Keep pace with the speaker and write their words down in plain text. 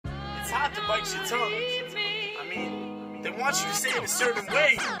It's hard to bite your tongue. I mean, they want you to say it a certain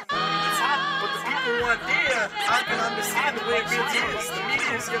way. It's hard, but the people who aren't there aren't going to understand the way it really is. The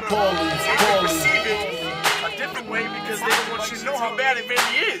media is going to perceive it a different way because they don't want you to know how bad it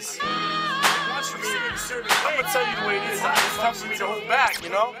really is. I'm gonna tell you the way it is. It's tough for me to hold back, you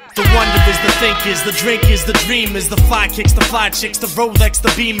know? The wonder is the thinkers, the drinkers, the dreamers, the fly kicks, the fly chicks, the Rolex, the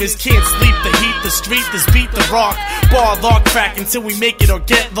beamers. Can't sleep, the heat, the street, this beat, the rock. Bar lock crack until we make it or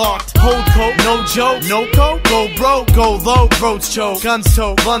get locked. Hold coat, no joke, no coat, go broke, go low, roads choke, guns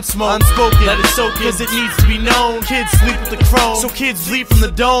tote, blunt smoke, unspoken, let it soak in, cause it needs to be known. Kids sleep with the chrome, so kids bleed from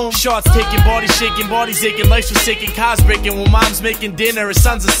the dome. Shots taking, bodies shaking, bodies aching, life's forsaken, cars breaking. When mom's making dinner, her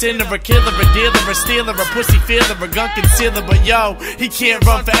son's a sinner, a killer, a dealer, a stealer, a pussy feeler, a gun concealer. But yo, he can't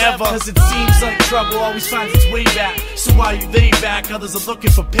run forever, cause it seems like trouble always finds its way back. So while you lay back, others are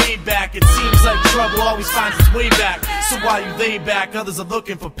looking for payback. It seems like trouble always finds its way back. So while you lay back, others are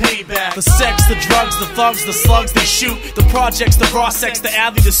looking for payback. The sex, the drugs, the thugs, the slugs they shoot, the projects, the raw sex, the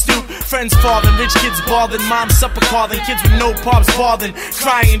alley, the stoop. Friends falling, rich kids balling, mom's supper calling, kids with no pops balling,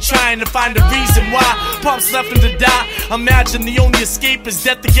 crying, trying to find a reason why pops left them to die. Imagine the only escape is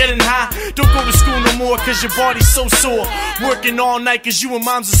death to getting high. Don't go to school no more cause your body's so sore, working all night cause you and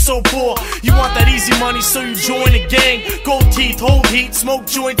moms are so poor. You want that easy money so you join a gang, gold teeth, hold heat, smoke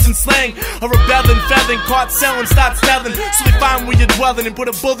joints and slang. A rebelling, feathering, caught selling, start selling, so they find where you're dwelling and put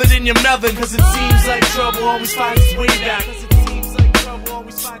a bullet in your melon. Cause it seems like trouble always finds its way back. Cause it seems like trouble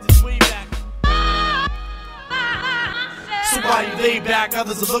always finds its way back. So while you lay back,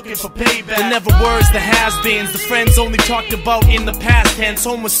 others are looking for payback. The never words, the has-beens, the friends only talked about in the past tense.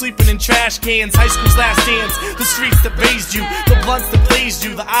 Home was sleeping in trash cans, high school's last dance, the streets that raised you, the blunts that blazed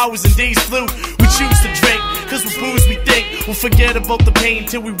you, the hours and days flew. We choose to drink, cause with booze we think we'll forget about the pain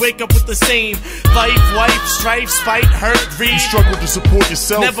till we wake up with the same life, wife, strife, spite, hurt, greed. You struggle to support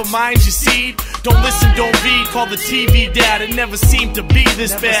yourself. Never mind your seed, don't listen, don't read, call the TV dad. It never seemed to be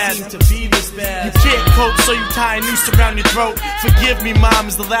this bad. You can't cope, so you tie a noose around your throat. Forgive me, mom,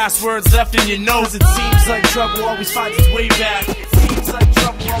 is the last words left in your nose. It seems like trouble always finds its way back. It seems like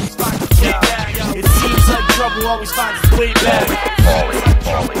trouble always finds its way back. It seems like trouble always finds its way back. It seems like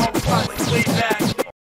trouble always finds its way back.